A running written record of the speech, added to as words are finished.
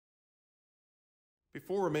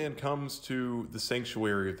Before a man comes to the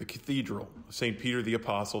sanctuary of the Cathedral of St. Peter the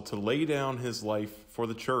Apostle to lay down his life for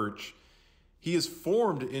the church, he is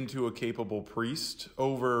formed into a capable priest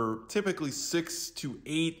over typically 6 to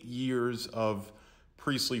 8 years of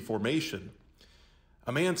priestly formation.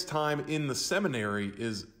 A man's time in the seminary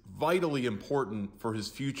is vitally important for his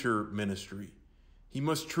future ministry. He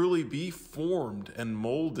must truly be formed and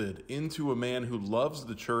molded into a man who loves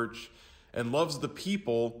the church and loves the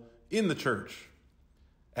people in the church.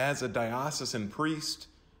 As a diocesan priest,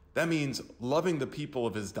 that means loving the people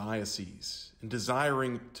of his diocese and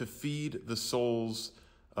desiring to feed the souls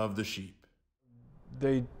of the sheep.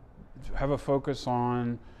 They have a focus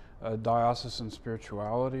on diocesan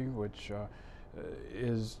spirituality, which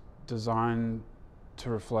is designed to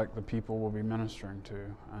reflect the people we'll be ministering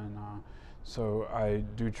to. And so I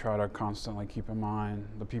do try to constantly keep in mind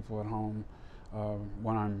the people at home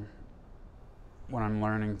when I'm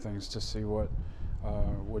learning things, to see what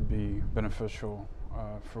would be beneficial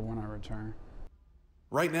for when I return.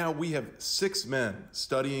 Right now, we have 6 men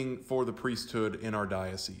studying for the priesthood in our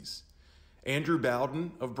diocese. Andrew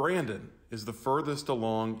Bowden of Brandon is the furthest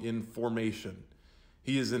along in formation.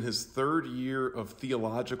 He is in his 3rd year of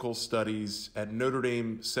theological studies at Notre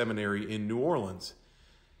Dame Seminary in New Orleans.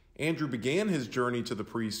 Andrew began his journey to the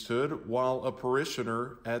priesthood while a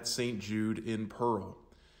parishioner at St. Jude in Pearl.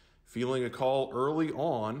 Feeling a call early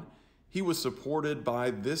on, he was supported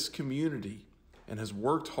by this community and has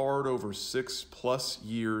worked hard over 6+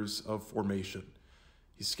 years of formation.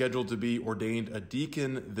 He's scheduled to be ordained a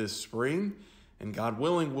deacon this spring, and God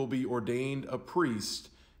willing will be ordained a priest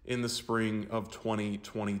in the spring of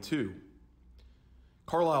 2022.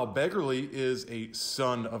 Carlisle Beggerly is a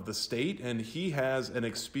son of the state, and he has an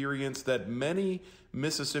experience that many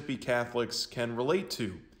Mississippi Catholics can relate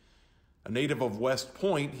to. A native of West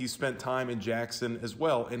Point, he spent time in Jackson as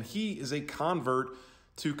well, and he is a convert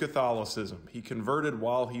to Catholicism. He converted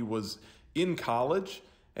while he was in college,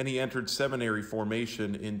 and he entered seminary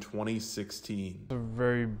formation in 2016. It's a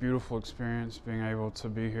very beautiful experience being able to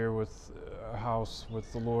be here with a house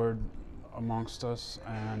with the Lord amongst us,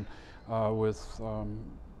 and with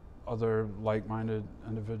other like-minded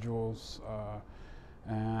individuals.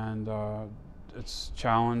 And it's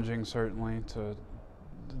challenging, certainly, to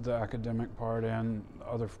the academic part and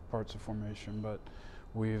other parts of formation, but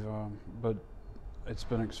it's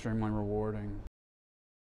been extremely rewarding.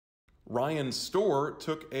 Ryan Storr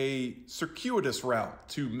took a circuitous route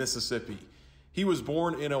to Mississippi. He was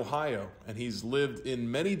born in Ohio, and he's lived in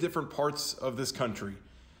many different parts of this country.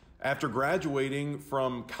 After graduating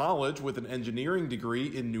from college with an engineering degree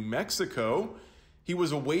in New Mexico, he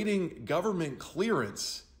was awaiting government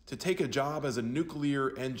clearance to take a job as a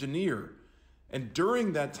nuclear engineer. And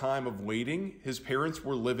during that time of waiting, his parents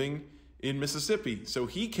were living in Mississippi, so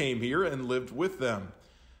he came here and lived with them.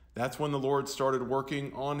 That's when the Lord started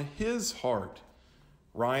working on his heart.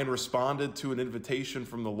 Ryan responded to an invitation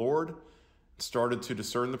from the Lord and started to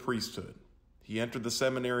discern the priesthood. He entered the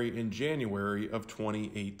seminary in January of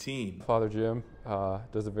 2018. Father Jim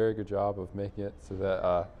does a very good job of making it so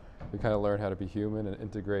that we kind of learn how to be human and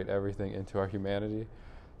integrate everything into our humanity.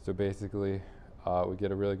 So basically, we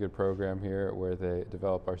get a really good program here where they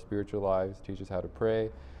develop our spiritual lives, teach us how to pray,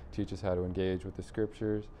 teach us how to engage with the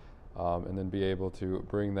scriptures, and then be able to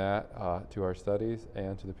bring that to our studies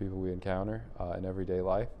and to the people we encounter in everyday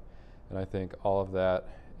life. And I think all of that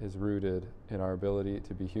is rooted in our ability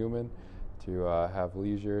to be human, to have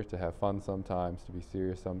leisure, to have fun sometimes, to be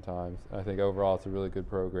serious sometimes. And I think overall it's a really good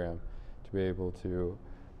program to be able to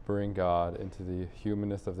bring God into the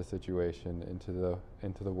humanness of the situation,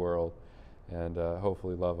 into the world, and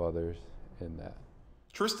hopefully love others in that.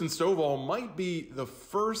 Tristan Stovall might be the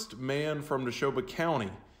first man from Neshoba County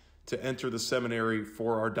to enter the seminary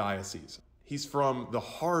for our diocese. He's from the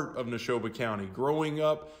heart of Neshoba County, growing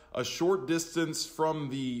up a short distance from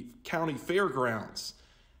the county fairgrounds.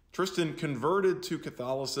 Tristan converted to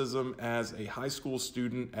Catholicism as a high school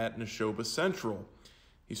student at Neshoba Central.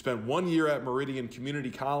 He spent 1 year at Meridian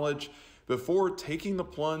Community College before taking the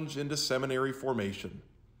plunge into seminary formation.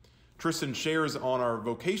 Tristan shares on our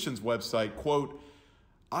vocations website, quote,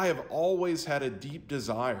 "I have always had a deep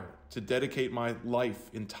desire to dedicate my life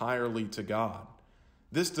entirely to God.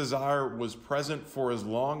 This desire was present for as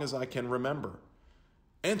long as I can remember.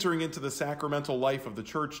 Entering into the sacramental life of the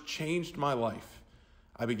church changed my life.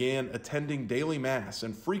 I began attending daily Mass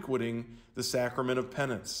and frequenting the sacrament of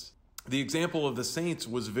penance. The example of the saints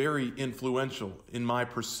was very influential in my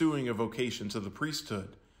pursuing a vocation to the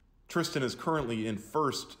priesthood." Tristan is currently in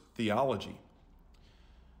First Theology.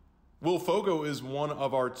 Will Fogo is one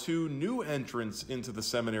of our 2 new entrants into the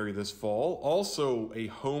seminary this fall, also a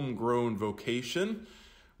homegrown vocation.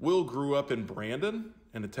 Will grew up in Brandon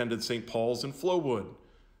and attended St. Paul's in Flowood,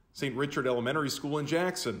 St. Richard Elementary School in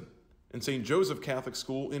Jackson, and St. Joseph Catholic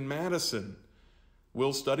School in Madison.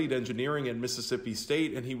 Will studied engineering at Mississippi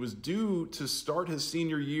State, and he was due to start his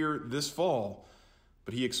senior year this fall.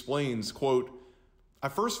 But he explains, quote, "I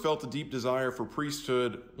first felt a deep desire for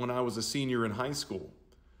priesthood when I was a senior in high school.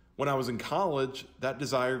 When I was in college, that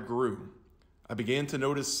desire grew. I began to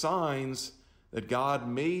notice signs that God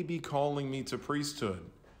may be calling me to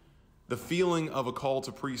priesthood. The feeling of a call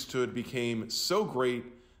to priesthood became so great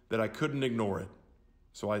that I couldn't ignore it.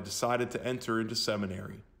 So I decided to enter into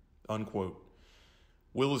seminary," unquote.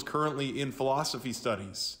 Will is currently in philosophy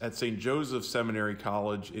studies at St. Joseph's Seminary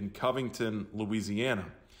College in Covington,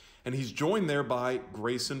 Louisiana. And he's joined there by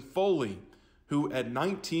Grayson Foley, who at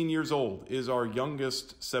 19 years old is our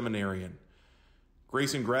youngest seminarian.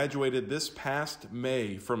 Grayson graduated this past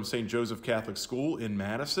May from St. Joseph Catholic School in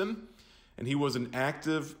Madison, and he was an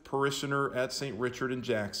active parishioner at St. Richard in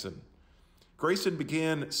Jackson. Grayson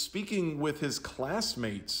began speaking with his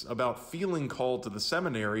classmates about feeling called to the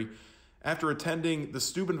seminary after attending the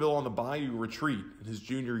Steubenville on the Bayou retreat in his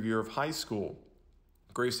junior year of high school.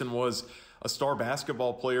 Grayson was a star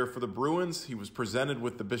basketball player for the Bruins. He was presented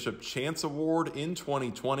with the Bishop Chance Award in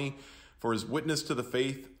 2020 for his witness to the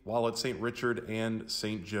faith while at St. Richard and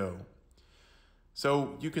St. Joe.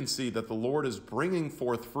 So you can see that the Lord is bringing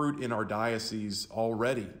forth fruit in our diocese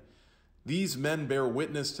already. These men bear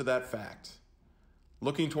witness to that fact.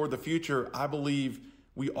 Looking toward the future, I believe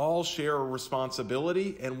we all share a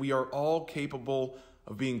responsibility and we are all capable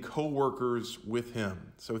of being co-workers with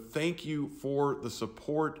him. So thank you for the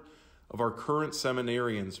support of our current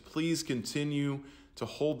seminarians. Please continue to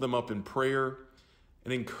hold them up in prayer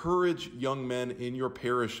and encourage young men in your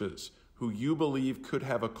parishes who you believe could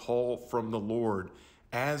have a call from the Lord.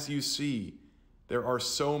 As you see, there are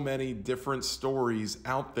so many different stories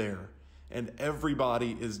out there and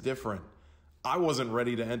everybody is different. I wasn't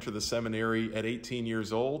ready to enter the seminary at 18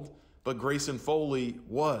 years old, but Grayson Foley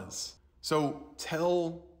was. So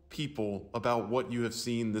tell people about what you have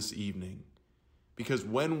seen this evening. Because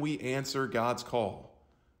when we answer God's call,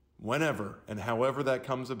 whenever and however that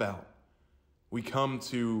comes about, we come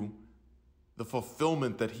to the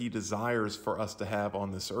fulfillment that he desires for us to have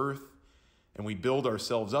on this earth, and we build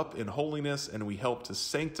ourselves up in holiness, and we help to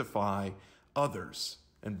sanctify others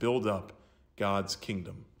and build up God's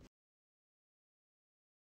kingdom.